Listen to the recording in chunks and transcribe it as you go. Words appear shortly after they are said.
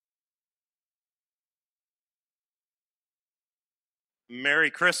Merry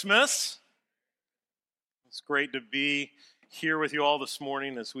Christmas. It's great to be here with you all this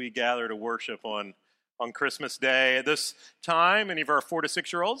morning as we gather to worship on Christmas Day. At this time, any of our 4 to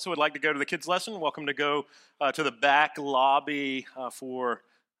 6 year olds who would like to go to the kids' lesson, welcome to go to the back lobby for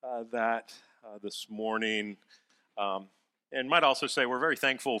that this morning. And might also say we're very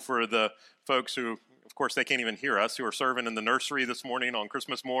thankful for the folks who, of course, they can't even hear us, who are serving in the nursery this morning on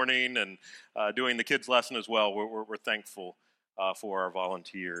Christmas morning and doing the kids' lesson as well. We're thankful for our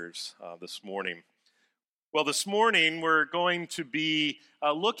volunteers this morning. Well, this morning we're going to be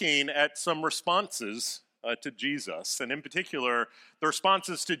looking at some responses to Jesus, and in particular, the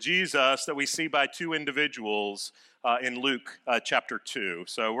responses to Jesus that we see by 2 individuals in Luke chapter 2.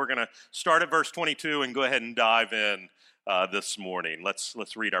 So we're going to start at verse 22 and go ahead and dive in this morning.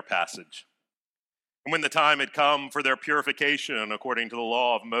 Let's read our passage. And when the time had come for their purification according to the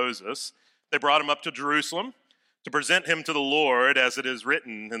law of Moses, they brought him up to Jerusalem to present him to the Lord, as it is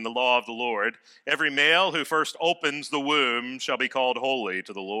written in the law of the Lord, every male who first opens the womb shall be called holy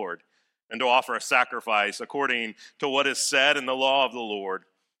to the Lord, and to offer a sacrifice according to what is said in the law of the Lord,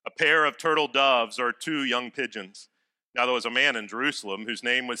 a pair of turtle doves or 2 young pigeons. Now there was a man in Jerusalem whose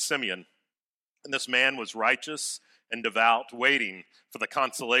name was Simeon, and this man was righteous and devout, waiting for the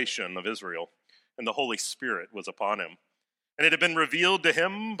consolation of Israel, and the Holy Spirit was upon him. And it had been revealed to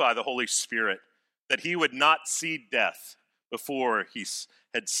him by the Holy Spirit that he would not see death before he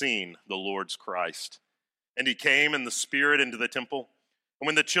had seen the Lord's Christ. And he came in the Spirit into the temple. And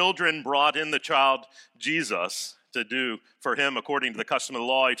when the children brought in the child Jesus to do for him according to the custom of the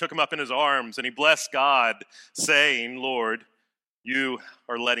law, he took him up in his arms, and he blessed God, saying, Lord, you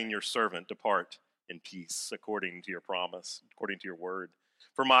are letting your servant depart in peace according to your promise, according to your word.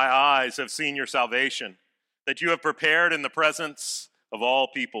 For my eyes have seen your salvation, that you have prepared in the presence of all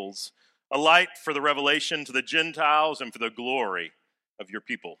peoples, a light for the revelation to the Gentiles and for the glory of your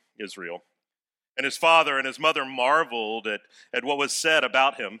people, Israel. And his father and his mother marveled at what was said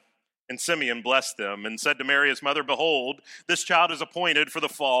about him. And Simeon blessed them and said to Mary, his mother, behold, this child is appointed for the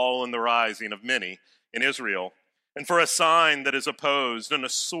fall and the rising of many in Israel, and for a sign that is opposed, and a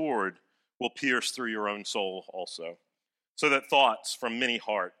sword will pierce through your own soul also, so that thoughts from many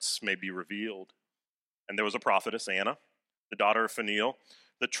hearts may be revealed. And there was a prophetess, Anna, the daughter of Phanuel,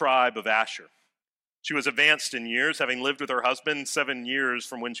 the tribe of Asher. She was advanced in years, having lived with her husband 7 years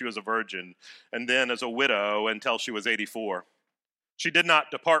from when she was a virgin, and then as a widow until she was 84. She did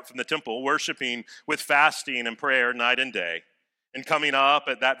not depart from the temple, worshiping with fasting and prayer night and day. And coming up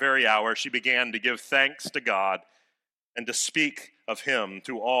at that very hour, she began to give thanks to God and to speak of him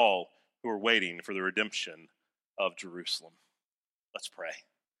to all who were waiting for the redemption of Jerusalem. Let's pray.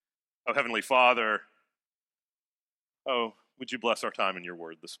 Oh, Heavenly Father, would you bless our time in your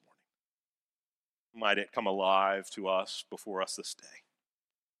word this morning? Might it come alive to us before us this day.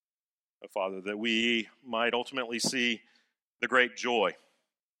 Oh, Father, that we might ultimately see the great joy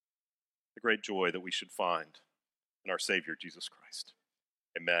that we should find in our Savior, Jesus Christ.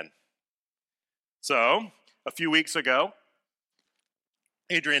 Amen. So, a few weeks ago,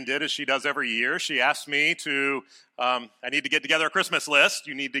 Adrienne did as she does every year. She asked me to, I need to get together a Christmas list.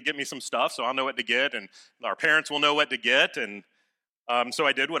 You need to get me some stuff so I'll know what to get, and our parents will know what to get. And so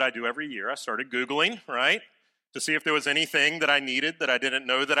I did what I do every year. I started Googling, right, to see if there was anything that I needed that I didn't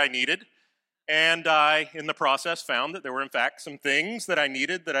know that I needed. And I, in the process, found that there were, in fact, some things that I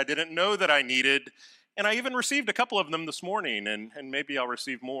needed that I didn't know that I needed. And I even received a couple of them this morning, and maybe I'll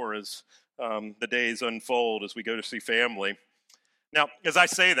receive more as the days unfold as we go to see family. Now, as I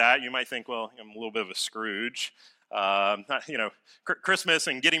say that, you might think, well, I'm a little bit of a Scrooge. Christmas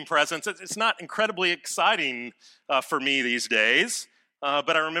and getting presents, it's not incredibly exciting for me these days,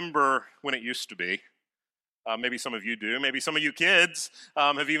 but I remember when it used to be. Maybe some of you do. Maybe some of you kids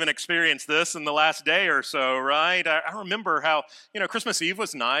have even experienced this in the last day or so, right? I remember how, Christmas Eve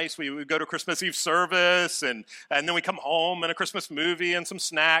was nice. We would go to Christmas Eve service, and then we come home and a Christmas movie and some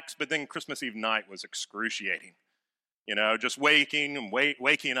snacks, but then Christmas Eve night was excruciating. Just waking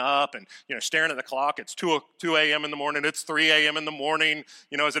up and, staring at the clock. It's 2 a.m. in the morning. It's 3 a.m. in the morning.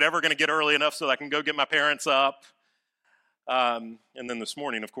 Is it ever going to get early enough so that I can go get my parents up? And then this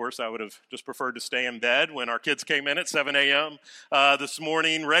morning, of course, I would have just preferred to stay in bed when our kids came in at 7 a.m. This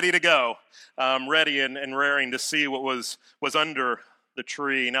morning, ready to go, ready and raring to see what was under the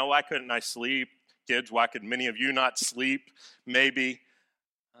tree. Now, why couldn't I sleep? Kids, why could many of you not sleep? Maybe.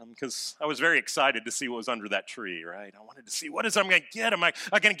 Because I was very excited to see what was under that tree, right? I wanted to see what I'm going to get. Am I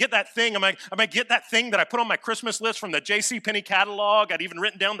going to get that thing? Am I going to get that thing that I put on my Christmas list from the J.C. Penney catalog? I'd even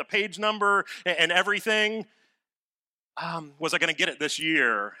written down the page number and everything. was I going to get it this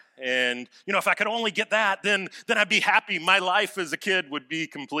year? And, if I could only get that, then I'd be happy. My life as a kid would be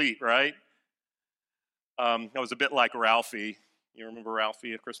complete, right? I was a bit like Ralphie. You remember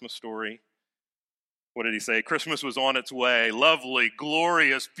Ralphie, A Christmas Story? What did he say? Christmas was on its way. Lovely,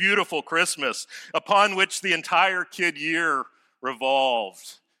 glorious, beautiful Christmas upon which the entire kid year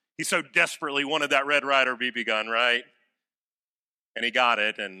revolved. He so desperately wanted that Red Ryder BB gun, right? And he got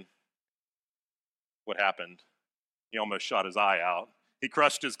it, and what happened? He almost shot his eye out. He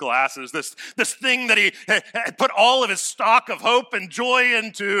crushed his glasses. This thing that he had put all of his stock of hope and joy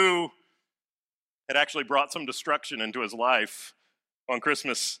into had actually brought some destruction into his life on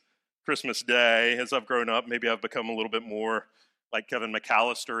Christmas Day. As I've grown up, maybe I've become a little bit more like Kevin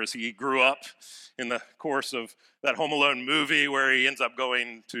McAllister as he grew up in the course of that Home Alone movie where he ends up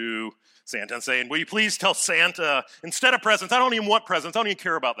going to Santa and saying, will you please tell Santa, instead of presents, I don't even want presents, I don't even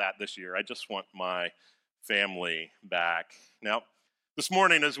care about that this year. I just want my family back. Now, this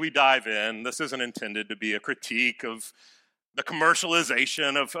morning as we dive in, this isn't intended to be a critique of the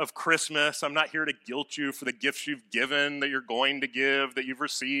commercialization of Christmas. I'm not here to guilt you for the gifts you've given, that you're going to give, that you've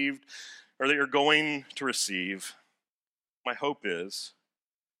received, or that you're going to receive. My hope is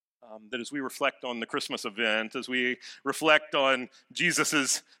that as we reflect on the Christmas event, as we reflect on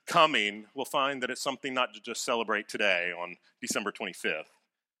Jesus' coming, we'll find that it's something not to just celebrate today on December 25th,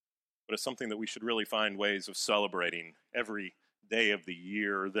 but it's something that we should really find ways of celebrating every day of the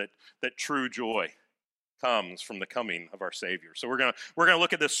year, that true joy comes from the coming of our Savior. So we're gonna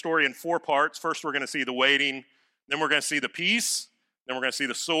look at this story in 4 parts. First, we're going to see the waiting, then we're going to see the peace, then we're going to see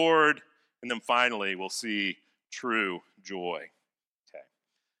the sword, and then finally we'll see true joy. Okay.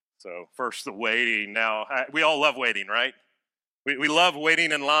 So first, the waiting. Now, we all love waiting, right? We love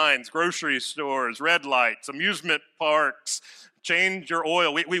waiting in lines, grocery stores, red lights, amusement parks, change your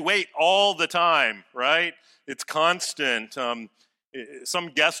oil. We wait all the time, right? It's constant. Some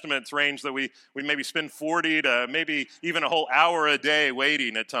guesstimates range that we maybe spend 40 to maybe even a whole hour a day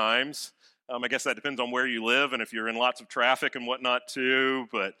waiting at times. I guess that depends on where you live and if you're in lots of traffic and whatnot too,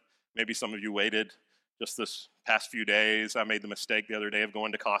 but maybe some of you waited just this past few days. I made the mistake the other day of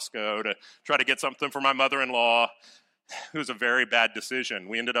going to Costco to try to get something for my mother-in-law. It was a very bad decision.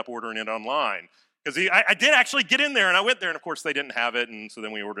 We ended up ordering it online. Because I did actually get in there, and I went there, and of course they didn't have it, and so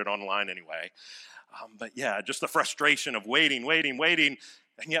then we ordered online anyway. But yeah, just the frustration of waiting, and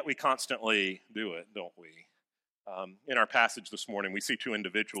yet we constantly do it, don't we? In our passage this morning, we see 2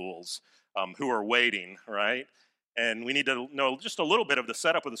 individuals who are waiting, right? And we need to know just a little bit of the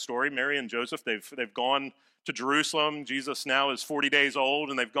setup of the story. Mary and Joseph, they've gone to Jerusalem. Jesus now is 40 days old,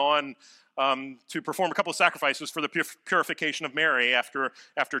 and they've gone to perform a couple of sacrifices for the purification of Mary after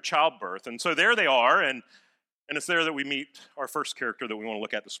childbirth. And so there they are, and it's there that we meet our first character that we want to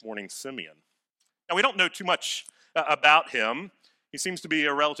look at this morning, Simeon. Now, we don't know too much about him. He seems to be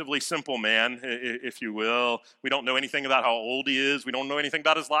a relatively simple man, if you will. We don't know anything about how old he is. We don't know anything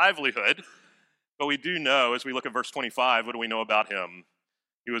about his livelihood. But we do know, as we look at verse 25, what do we know about him?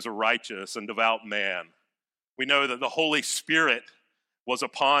 He was a righteous and devout man. We know that the Holy Spirit was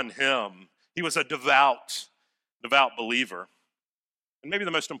upon him. He was a devout believer. And maybe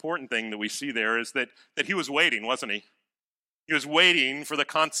the most important thing that we see there is that he was waiting, wasn't he? He was waiting for the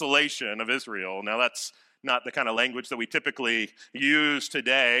consolation of Israel. Now, that's not the kind of language that we typically use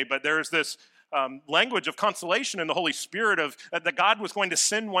today, but there's this language of consolation in the Holy Spirit of that God was going to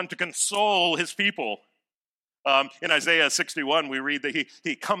send one to console his people. In Isaiah 61, we read that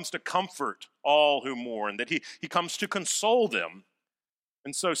he comes to comfort all who mourn, that he comes to console them.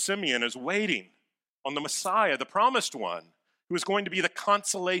 And so Simeon is waiting on the Messiah, the promised one, who is going to be the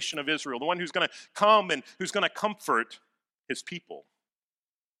consolation of Israel, the one who's going to come and who's going to comfort his people.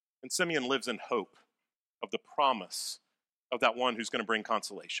 And Simeon lives in hope of the promise of that one who's going to bring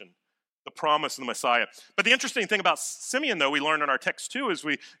consolation, the promise of the Messiah. But the interesting thing about Simeon, though, we learn in our text too, as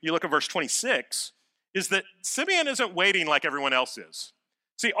you look at verse 26, is that Simeon isn't waiting like everyone else is.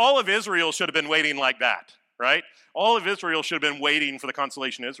 See, all of Israel should have been waiting like that, right? All of Israel should have been waiting for the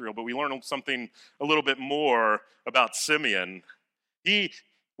consolation of Israel, but we learn something a little bit more about Simeon. He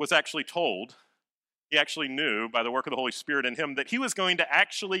was actually told, he actually knew by the work of the Holy Spirit in him that he was going to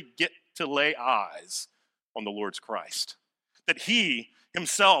actually get to lay eyes on the Lord's Christ, that he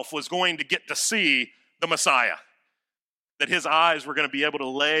himself was going to get to see the Messiah, that his eyes were going to be able to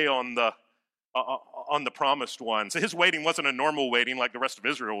lay on the promised one. So his waiting wasn't a normal waiting like the rest of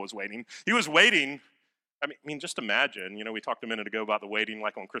Israel was waiting. He was waiting. I mean, just imagine, we talked a minute ago about the waiting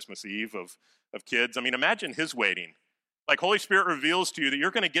like on Christmas Eve of kids. I mean, imagine his waiting. Like Holy Spirit reveals to you that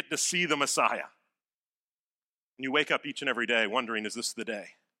you're going to get to see the Messiah. And you wake up each and every day wondering, is this the day?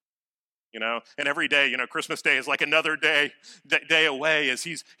 And every day, Christmas Day is like another day away as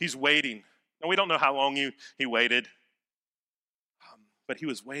he's waiting. And we don't know how long he waited, but he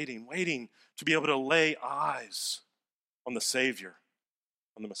was waiting to be able to lay eyes on the Savior,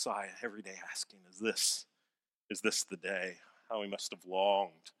 on the Messiah, every day asking, is this the day? How he must have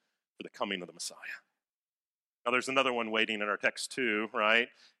longed for the coming of the Messiah. Now there's another one waiting in our text too, right?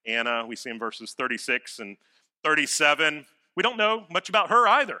 Anna, we see in verses 36 and 37. We don't know much about her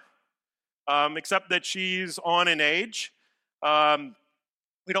either, except that she's on in age.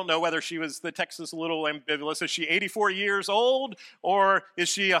 We don't know whether the text is a little ambivalent. Is she 84 years old, or is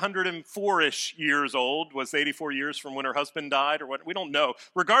she 104-ish years old? Was 84 years from when her husband died, or what? We don't know.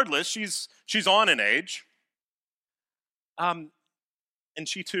 Regardless, she's on in age. And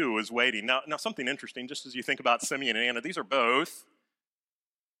she too is waiting. Now something interesting, just as you think about Simeon and Anna, these are both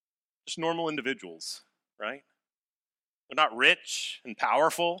just normal individuals, right? They're not rich and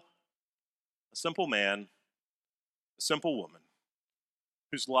powerful. A simple man, a simple woman,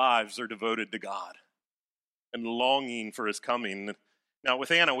 whose lives are devoted to God and longing for his coming. Now, with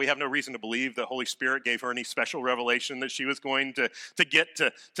Anna, we have no reason to believe the Holy Spirit gave her any special revelation that she was going to get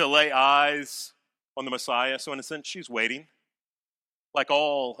to lay eyes on the Messiah. So in a sense, she's waiting, like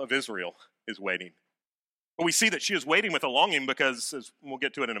all of Israel is waiting. But we see that she is waiting with a longing because, as we'll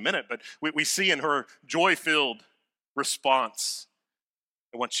get to it in a minute, but we see in her joy-filled response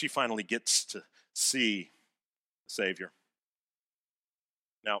that once she finally gets to see the Savior.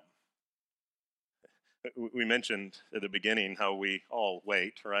 Now, we mentioned at the beginning how we all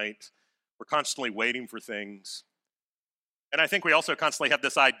wait, right? We're constantly waiting for things. And I think we also constantly have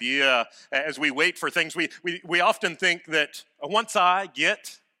this idea as we wait for things, we often think that once I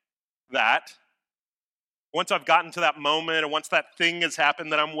get that, once I've gotten to that moment, and once that thing has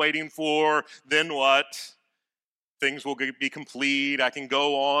happened that I'm waiting for, then what? Things will be complete. I can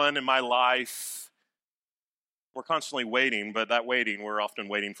go on in my life. We're constantly waiting, but that waiting, we're often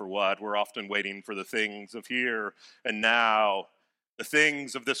waiting for what? We're often waiting for the things of here and now, the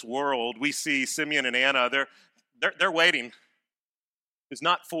things of this world. We see Simeon and Anna, they're waiting. It's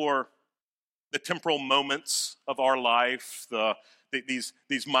not for the temporal moments of our life,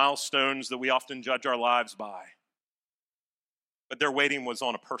 these milestones that we often judge our lives by. But their waiting was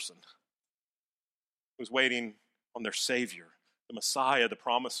on a person. It was waiting on their Savior, the Messiah, the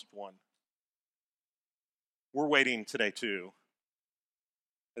promised one. We're waiting today too,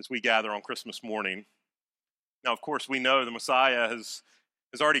 as we gather on Christmas morning. Now, of course, we know the Messiah has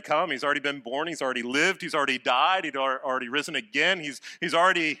already come. He's already been born. He's already lived. He's already died. He's already risen again. He's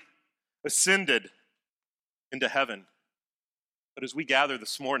already ascended into heaven. But as we gather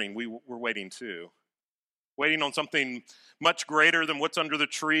this morning, we're waiting too. Waiting on something much greater than what's under the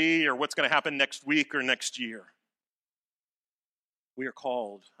tree or what's going to happen next week or next year. We are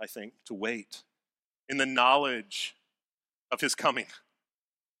called, I think, to wait in the knowledge of his coming,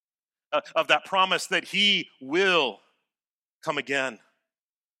 of that promise that he will come again.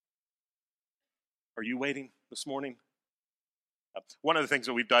 Are you waiting this morning? One of the things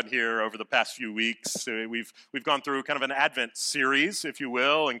that we've done here over the past few weeks, we've gone through kind of an Advent series, if you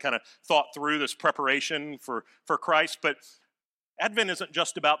will, and kind of thought through this preparation for Christ. But Advent isn't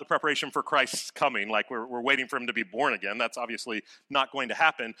just about the preparation for Christ's coming, like we're waiting for him to be born again. That's obviously not going to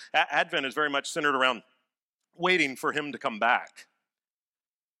happen. Advent is very much centered around waiting for him to come back.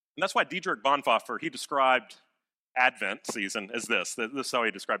 And that's why Dietrich Bonhoeffer, he described Advent season as this. This is how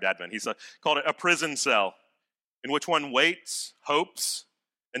he described Advent. He called it a prison cell in which one waits, hopes,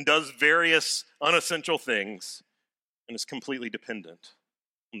 and does various unessential things and is completely dependent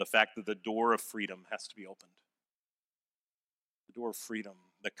on the fact that the door of freedom has to be opened. The door of freedom,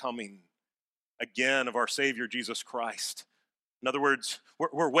 the coming again of our Savior Jesus Christ. In other words,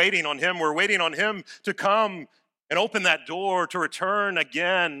 we're waiting on him. We're waiting on him to come and open that door to return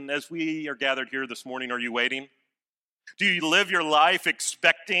again as we are gathered here this morning. Are you waiting? Do you live your life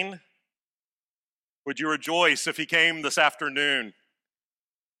expecting? Would you rejoice if he came this afternoon?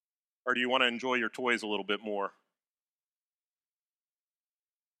 Or do you want to enjoy your toys a little bit more?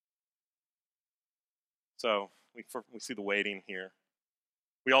 So we see the waiting here.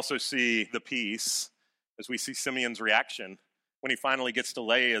 We also see the peace as we see Simeon's reaction when he finally gets to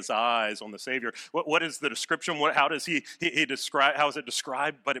lay his eyes on the Savior. What is the description? How does he describe? How is it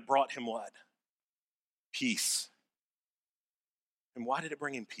described? But it brought him what? Peace. And why did it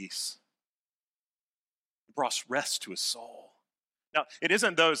bring him peace? It brought rest to his soul. Now, it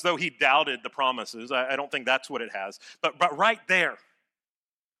isn't as though he doubted the promises. I don't think that's what it has. But right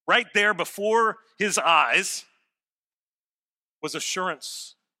there before his eyes was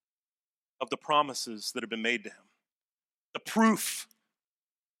assurance of the promises that had been made to him. The proof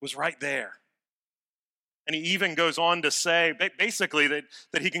was right there. And he even goes on to say, basically,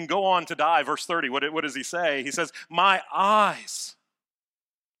 that he can go on to die. Verse 30, what does he say? He says, my eyes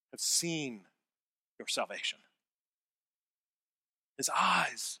have seen your salvation. His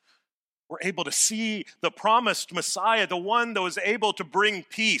eyes were able to see the promised Messiah, the one that was able to bring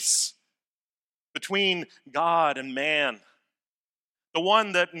peace between God and man. The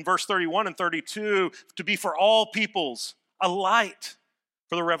one that in verse 31 and 32, to be for all peoples, a light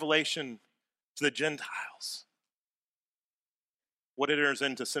for the revelation to the Gentiles. What enters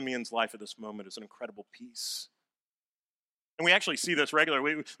into Simeon's life at this moment is an incredible peace. And we actually see this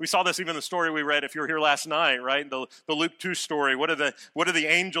regularly. We saw this even in the story we read, if you were here last night, right? The Luke 2 story. What do the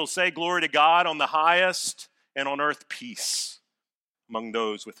angels say? Glory to God on the highest, and on earth peace among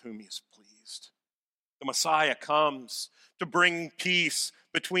those with whom he is pleased. The Messiah comes to bring peace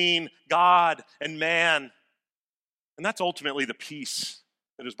between God and man. And that's ultimately the peace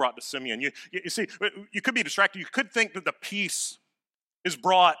that is brought to Simeon. You see, you could be distracted. You could think that the peace is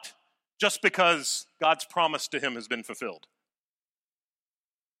brought just because God's promise to him has been fulfilled.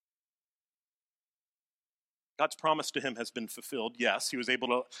 God's promise to him has been fulfilled. Yes, he was able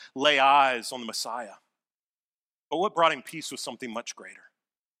to lay eyes on the Messiah. But what brought him peace was something much greater.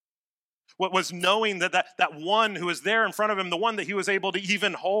 What was knowing that one who was there in front of him, the one that he was able to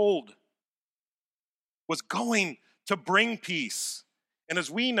even hold, was going to bring peace. And as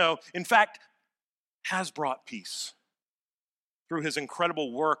we know, in fact, has brought peace through his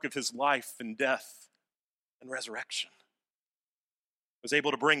incredible work of his life and death and resurrection. Was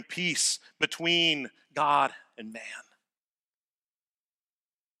able to bring peace between God and man.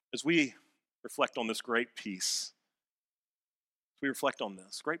 As we reflect on this great peace, as we reflect on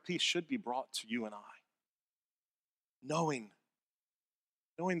this, great peace should be brought to you and I. Knowing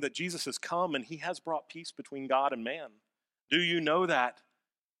that Jesus has come and he has brought peace between God and man. Do you know that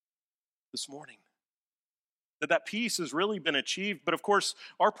this morning? That peace has really been achieved, but of course,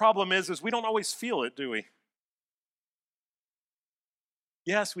 our problem is we don't always feel it, do we?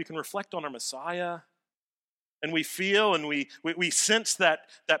 Yes, we can reflect on our Messiah, and we feel and we sense that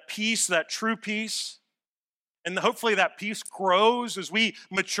peace, that true peace. And hopefully that peace grows as we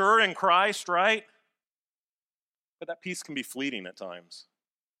mature in Christ, right? But that peace can be fleeting at times,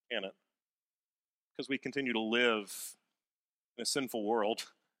 can it? Because we continue to live in a sinful world,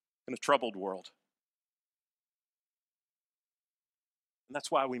 in a troubled world. And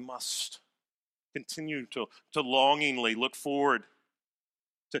that's why we must continue to longingly look forward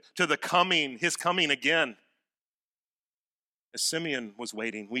to the coming, his coming again. As Simeon was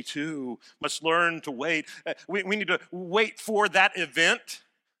waiting, we too must learn to wait. We need to wait for that event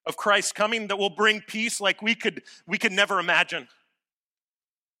of Christ's coming that will bring peace like we could never imagine.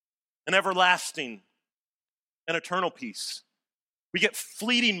 An everlasting and eternal peace. We get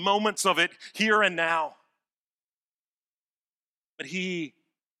fleeting moments of it here and now. But he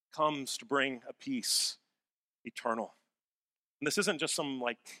comes to bring a peace eternal. And this isn't just some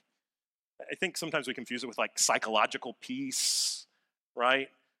I think sometimes we confuse it with psychological peace, right?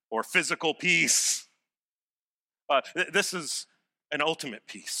 Or physical peace. This is an ultimate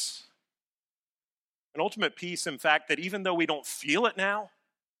peace. An ultimate peace, in fact, that even though we don't feel it now,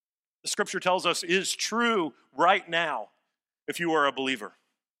 the scripture tells us is true right now if you are a believer.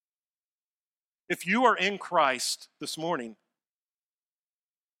 If you are in Christ this morning,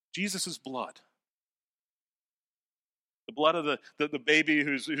 Jesus' blood, the blood of the baby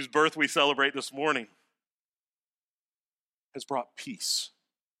whose birth we celebrate this morning, has brought peace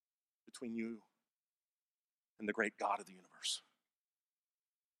between you and the great God of the universe.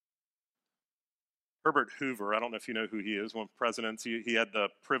 Herbert Hoover, I don't know if you know who he is, one of the presidents. He had the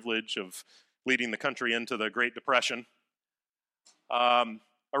privilege of leading the country into the Great Depression. A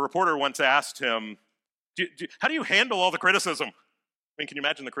reporter once asked him, how do you handle all the criticism? I mean, can you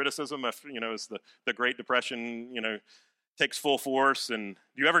imagine the criticism if, as the Great Depression, takes full force, and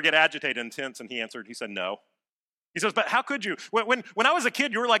do you ever get agitated and tense? And he said, no. He says, but how could you? When I was a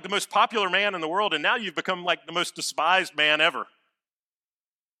kid, you were like the most popular man in the world, and now you've become like the most despised man ever.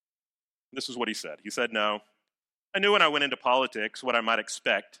 This is what he said. He said, no, I knew when I went into politics what I might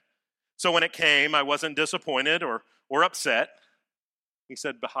expect. So when it came, I wasn't disappointed or upset. He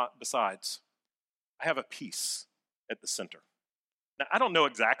said, besides, I have a peace at the center. Now, I don't know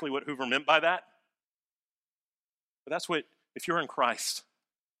exactly what Hoover meant by that, but that's what, if you're in Christ,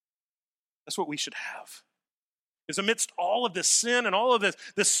 that's what we should have. Is amidst all of this sin and all of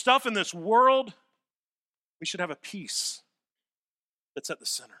this stuff in this world, we should have a peace that's at the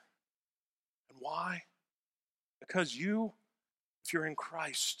center. And why? Because you, if you're in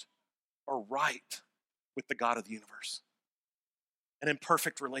Christ, are right with the God of the universe. and in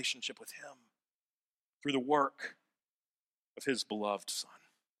perfect relationship with him through the work of his beloved Son.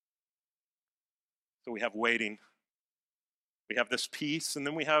 So we have waiting, we have this peace, and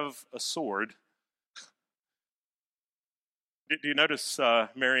then we have a sword. Do you notice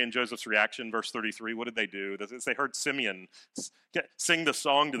Mary and Joseph's reaction, verse 33? What did they do? As they heard Simeon sing the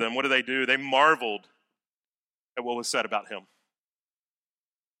song to them, what did they do? They marveled at what was said about him.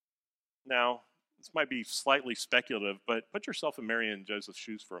 Now, this might be slightly speculative, but put yourself in Mary and Joseph's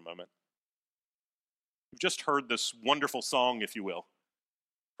shoes for a moment. You've just heard this wonderful song, if you will,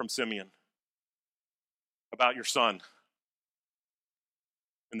 from Simeon about your son.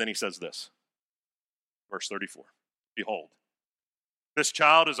 And then he says this, verse 34, behold, this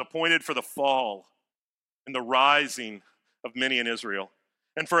child is appointed for the fall and the rising of many in Israel,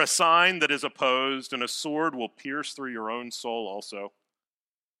 and for a sign that is opposed, and a sword will pierce through your own soul also,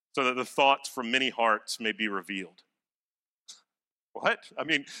 so that the thoughts from many hearts may be revealed. What? I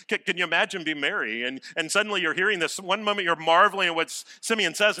mean, can you imagine being Mary? And suddenly you're hearing this. One moment you're marveling at what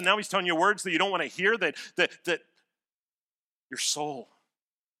Simeon says, and now he's telling you words that you don't want to hear, that your soul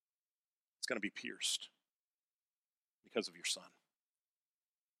is going to be pierced because of your son.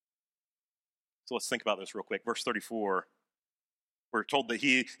 So let's think about this real quick. Verse 34, we're told that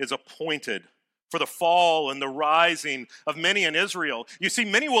he is appointed for the fall and the rising of many in Israel. You see,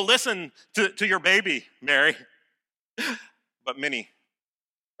 many will listen to your baby, Mary, but many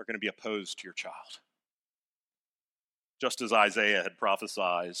are going to be opposed to your child. Just as Isaiah had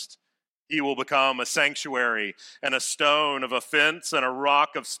prophesied, he will become a sanctuary and a stone of offense and a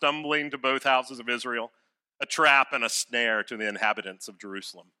rock of stumbling to both houses of Israel, a trap and a snare to the inhabitants of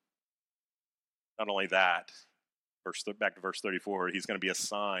Jerusalem. Not only that, back to verse 34, he's going to be a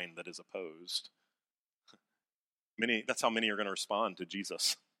sign that is opposed. That's how many are going to respond to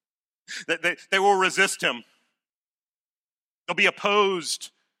Jesus. They will resist him. They'll be opposed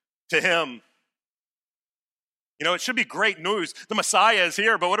to him. You know, it should be great news. The Messiah is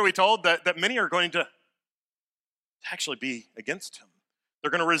here, but what are we told? That many are going to actually be against him. They're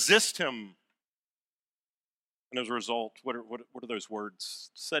going to resist him. And as a result, what are those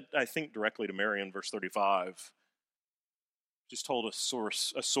words? Said, I think, directly to Mary in verse 35. Just told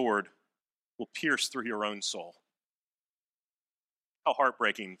a sword will pierce through your own soul. How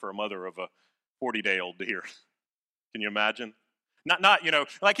heartbreaking for a mother of a 40-day-old to hear. Can you imagine? Not,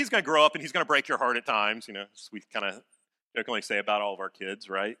 like he's going to grow up and he's going to break your heart at times, as we kind of jokingly say about all of our kids,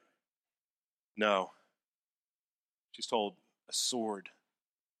 right? No. She's told a sword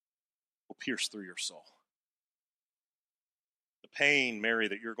will pierce through your soul. The pain, Mary,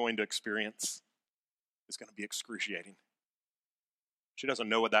 that you're going to experience is going to be excruciating. She doesn't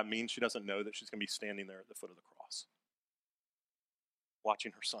know what that means. She doesn't know that she's going to be standing there at the foot of the cross,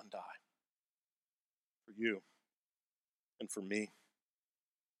 watching her son die for you and for me.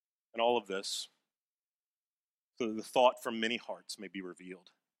 And all of this, so that the thought from many hearts may be revealed.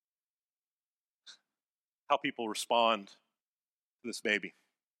 How people respond to this baby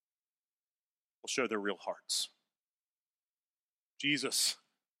will show their real hearts. Jesus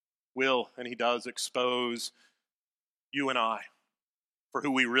will, and he does, expose you and I for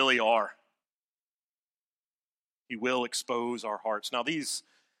who we really are. He will expose our hearts. Now, these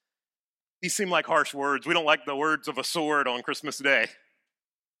seem like harsh words. We don't like the words of a sword on Christmas Day.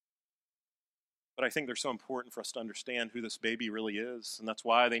 But I think they're so important for us to understand who this baby really is, and that's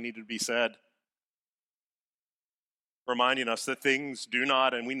why they needed to be said. Reminding us that things do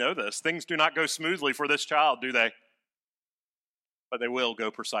not, and we know this, things do not go smoothly for this child, do they? But they will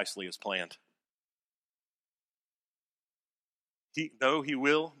go precisely as planned. Though he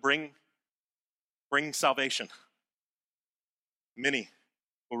will bring salvation, many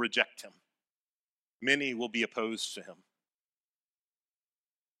will reject him. Many will be opposed to him.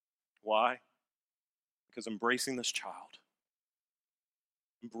 Why? Because embracing this child,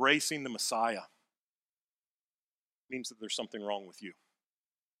 embracing the Messiah, means that there's something wrong with you.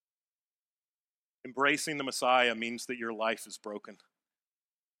 Embracing the Messiah means that your life is broken.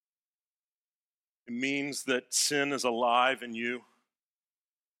 It means that sin is alive in you,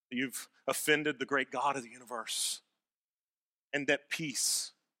 that you've offended the great God of the universe, and that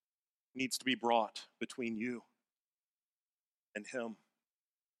peace needs to be brought between you and him.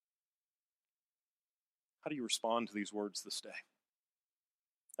 How do you respond to these words this day?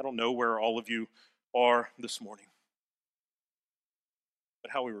 I don't know where all of you are this morning,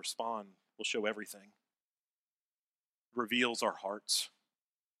 but how we respond will show everything. It reveals our hearts.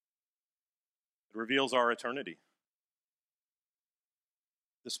 It reveals our eternity.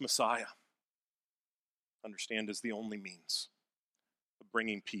 This Messiah, understand, is the only means of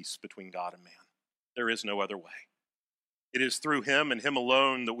bringing peace between God and man. There is no other way. It is through him and him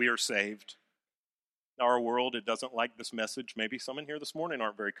alone that we are saved. Now, our world, it doesn't like this message. Maybe some in here this morning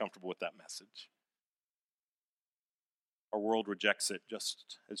aren't very comfortable with that message. Our world rejects it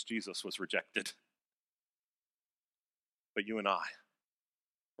just as Jesus was rejected. But you and I,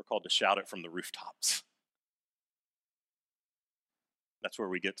 we're called to shout it from the rooftops. That's where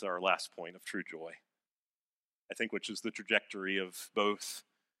we get to our last point of true joy, I think, which is the trajectory of both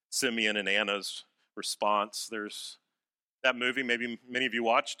Simeon and Anna's response. There's that movie, maybe many of you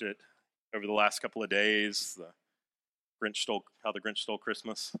watched it over the last couple of days, How the Grinch Stole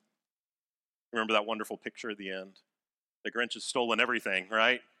Christmas. Remember that wonderful picture at the end? The Grinch has stolen everything,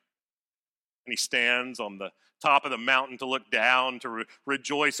 right? And he stands on the top of the mountain to look down, to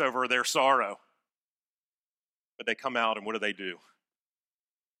rejoice over their sorrow. But they come out, and what do?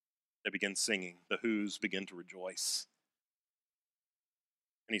 They begin singing. The Who's begin to rejoice.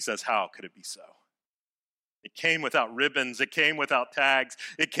 And he says, how could it be so? It came without ribbons. It came without tags.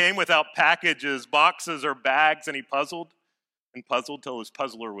 It came without packages, boxes, or bags. And he puzzled and puzzled till his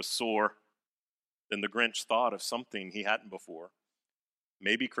puzzler was sore. Then the Grinch thought of something he hadn't before.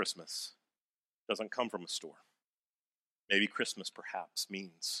 Maybe Christmas doesn't come from a store. Maybe Christmas perhaps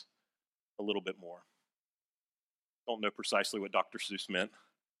means a little bit more. Don't know precisely what Dr. Seuss meant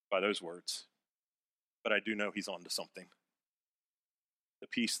by those words, but I do know he's on to something. The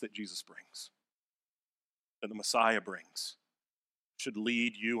peace that Jesus brings, that the Messiah brings, should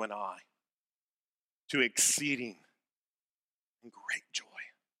lead you and I to exceeding and great joy.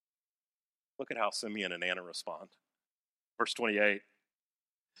 Look at how Simeon and Anna respond. Verse 28,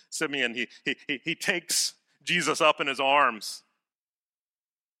 Simeon, he takes Jesus up in his arms,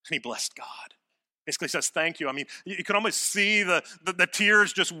 and he blessed God. Basically says, thank you. I mean, you can almost see the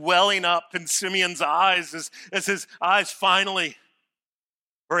tears just welling up in Simeon's eyes as his eyes finally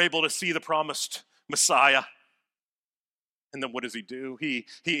are able to see the promised Messiah. And then what does he do?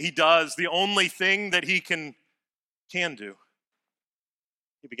 He does the only thing that he can do.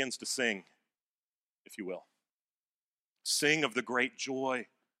 He begins to sing, if you will. Sing of the great joy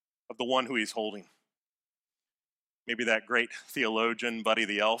of the one who he's holding. Maybe that great theologian, Buddy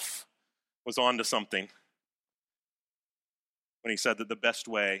the Elf, was on to something when he said that the best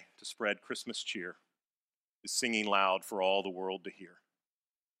way to spread Christmas cheer is singing loud for all the world to hear.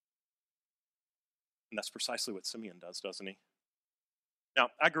 And that's precisely what Simeon does, doesn't he? Now,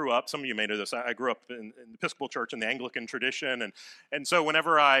 I grew up, some of you may know this, I grew up in the Episcopal Church in the Anglican tradition, and so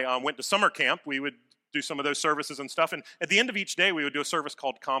whenever I went to summer camp, we would do some of those services and stuff, and at the end of each day, we would do a service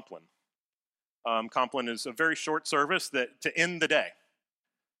called Compline. Compline is a very short service that to end the day.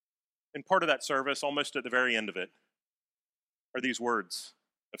 And part of that service, almost at the very end of it, are these words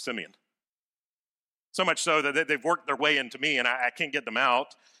of Simeon. So much so that they've worked their way into me, and I can't get them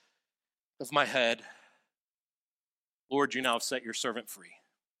out of my head. Lord, you now have set your servant free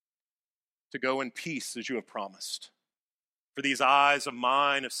to go in peace as you have promised. For these eyes of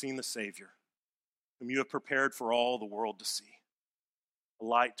mine have seen the Savior, whom you have prepared for all the world to see, a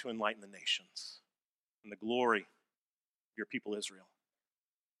light to enlighten the nations, and the glory of your people Israel.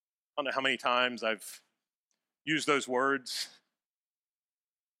 I don't know how many times I've used those words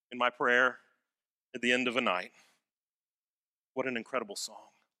in my prayer at the end of a night. What an incredible song.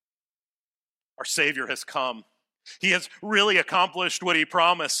 Our Savior has come. He has really accomplished what he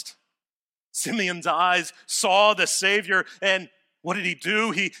promised. Simeon's eyes saw the Savior, and what did he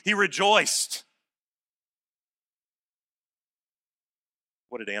do? He rejoiced.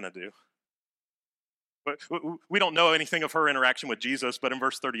 What did Anna do? We don't know anything of her interaction with Jesus, but in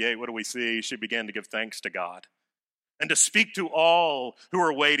verse 38, what do we see? She began to give thanks to God and to speak to all who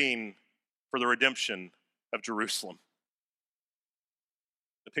are waiting for the redemption of Jerusalem.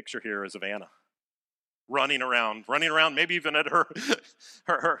 The picture here is of Anna running around, maybe even at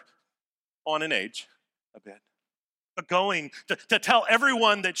her on in age a bit, but going to tell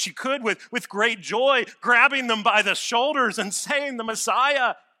everyone that she could with great joy, grabbing them by the shoulders and saying, the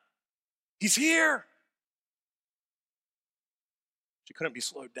Messiah, he's here. She couldn't be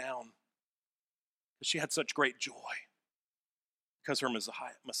slowed down because she had such great joy because her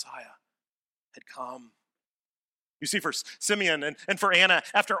Messiah had come. You see, for Simeon and for Anna,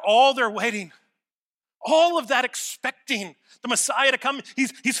 after all their waiting, all of that expecting the Messiah to come,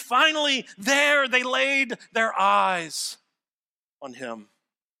 he's finally there. They laid their eyes on him.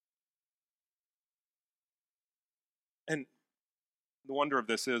 And the wonder of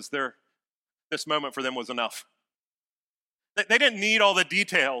this is this moment for them was enough. They didn't need all the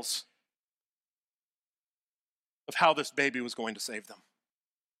details of how this baby was going to save them.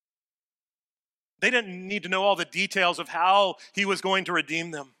 They didn't need to know all the details of how he was going to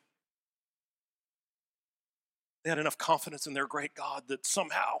redeem them. They had enough confidence in their great God that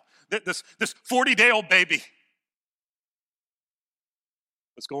somehow that this 40-day-old baby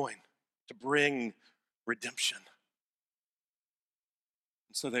was going to bring redemption.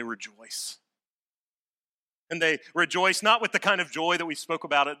 And so they rejoice. And they rejoice not with the kind of joy that we spoke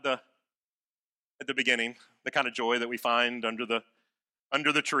about at the beginning, the kind of joy that we find under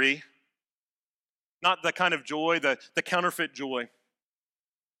the tree. Not the kind of joy, the counterfeit joy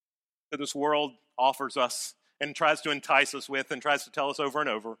that this world offers us and tries to entice us with and tries to tell us over and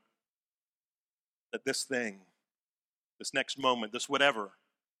over that this thing, this next moment, this whatever,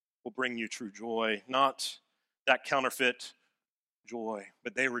 will bring you true joy. Not that counterfeit joy,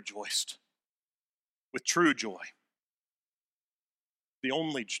 but they rejoiced with true joy. The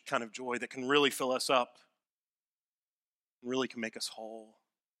only kind of joy that can really fill us up and really can make us whole.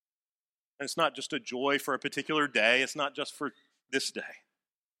 And it's not just a joy for a particular day. It's not just for this day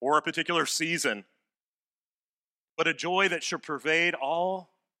or a particular season, but a joy that should pervade all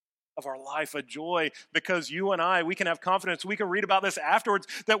of our life. A joy because you and I, we can have confidence. We can read about this afterwards,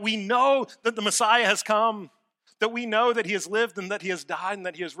 that we know that the Messiah has come, that we know that he has lived and that he has died and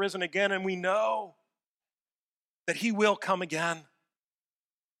that he has risen again, and we know that he will come again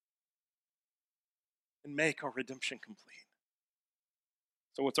and make our redemption complete.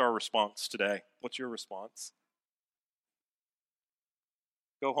 So what's our response today? What's your response?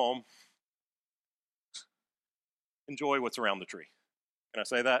 Go home. Enjoy what's around the tree. Can I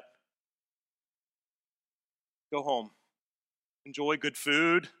say that? Go home. Enjoy good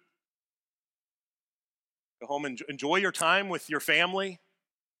food. Go home and enjoy your time with your family.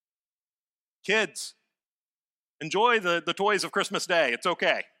 Kids, enjoy the toys of Christmas Day. It's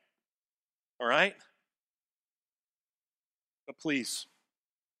okay. All right? But please,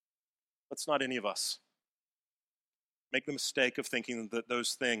 let's not any of us make the mistake of thinking that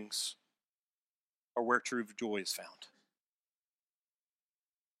those things are where true joy is found.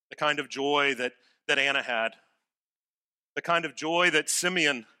 The kind of joy that Anna had, the kind of joy that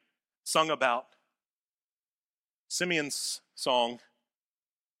Simeon sung about. Simeon's song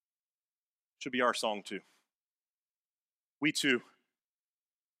should be our song too. We too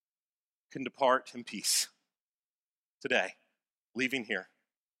can depart in peace today, leaving here,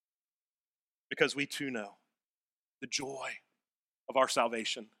 because we too know the joy of our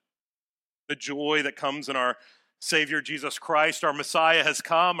salvation, the joy that comes in our Savior Jesus Christ. Our Messiah has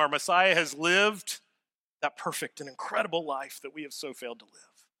come, our Messiah has lived that perfect and incredible life that we have so failed to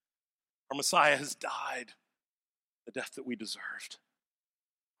live. Our Messiah has died the death that we deserved.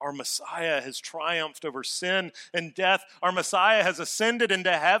 Our Messiah has triumphed over sin and death. Our Messiah has ascended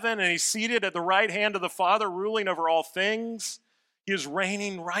into heaven, and he's seated at the right hand of the Father, ruling over all things. He is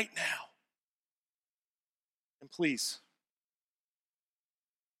reigning right now. And please,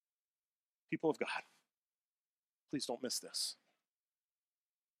 people of God, please don't miss this.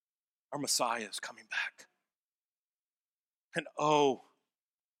 Our Messiah is coming back. And oh,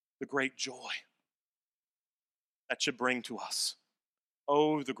 the great joy that should bring to us.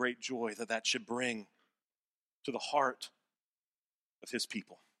 Oh, the great joy that should bring to the heart of his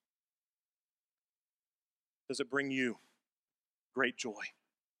people. Does it bring you great joy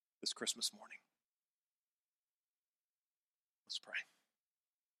this Christmas morning? Let's pray.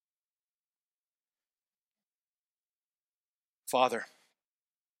 Father,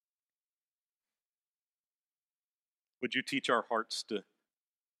 would you teach our hearts to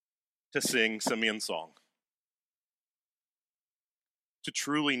sing Simeon's song? To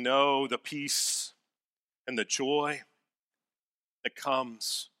truly know the peace and the joy that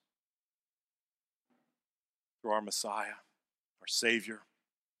comes through our Messiah, our Savior,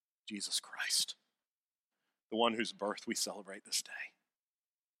 Jesus Christ, the one whose birth we celebrate this day.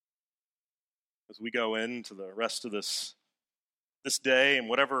 As we go into the rest of this day and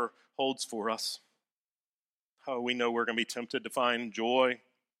whatever holds for us, we know we're going to be tempted to find joy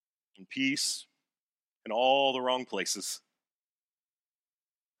and peace in all the wrong places.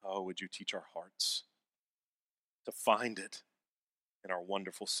 Oh, would you teach our hearts to find it in our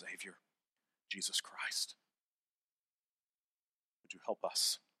wonderful Savior, Jesus Christ. Would you help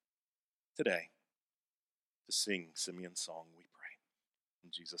us today to sing Simeon's song, we pray. In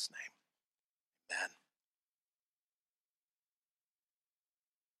Jesus' name, amen.